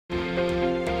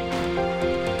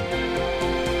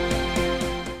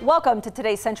Welcome to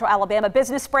today's Central Alabama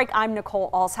Business Break. I'm Nicole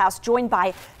Alshouse, joined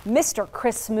by Mr.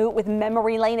 Chris Smoot with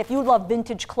Memory Lane. If you love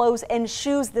vintage clothes and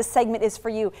shoes, this segment is for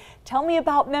you. Tell me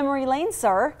about Memory Lane,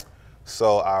 sir.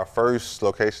 So our first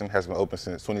location has been open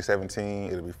since 2017.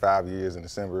 It'll be 5 years in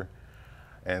December.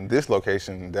 And this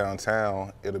location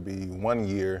downtown, it'll be 1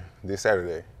 year this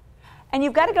Saturday. And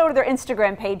you've got to go to their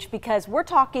Instagram page because we're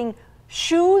talking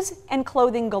shoes and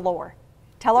clothing galore.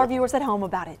 Tell our viewers at home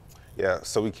about it. Yeah,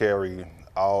 so we carry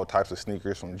all types of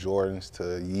sneakers from Jordans to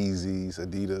Yeezys,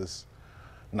 Adidas,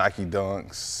 Nike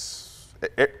Dunks,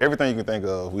 everything you can think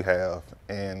of we have.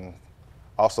 And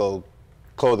also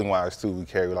clothing wise too, we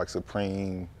carry like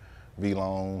Supreme,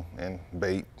 V-Lone, and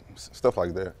Bape, stuff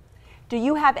like that. Do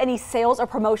you have any sales or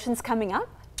promotions coming up?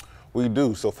 We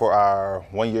do. So for our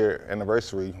 1 year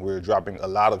anniversary, we're dropping a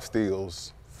lot of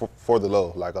steals for the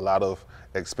low, like a lot of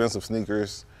expensive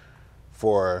sneakers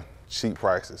for cheap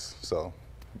prices. So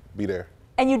be there.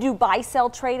 And you do buy, sell,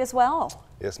 trade as well?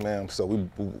 Yes, ma'am. So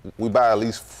we buy at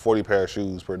least 40 pair of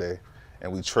shoes per day,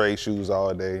 and we trade shoes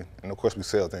all day, and of course we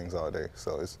sell things all day.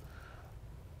 So it's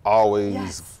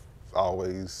always,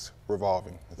 always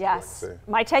revolving. Yes.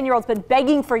 My 10-year-old's been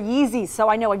begging for Yeezys, so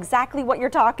I know exactly what you're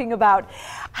talking about.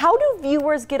 How do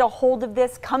viewers get a hold of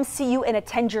this, come see you, and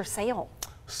attend your sale?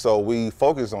 So we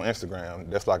focus on Instagram.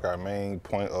 That's like our main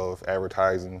point of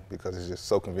advertising because it's just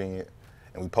so convenient.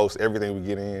 And we post everything we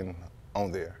get in on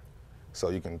there. So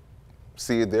you can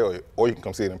see it there or you can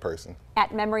come see it in person.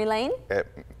 At Memory Lane? At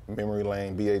Memory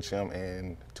Lane, BHM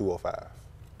and 205.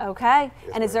 Okay.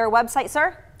 Yes, and is there a website,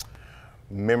 sir?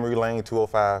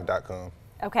 MemoryLane205.com.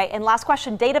 Okay. And last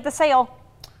question, date of the sale?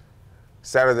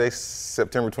 Saturday,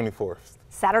 September 24th.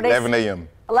 Saturday? 11 a.m.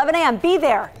 11 a.m. Be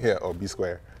there. Yeah, or be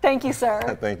square. Thank you,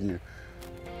 sir. Thank you.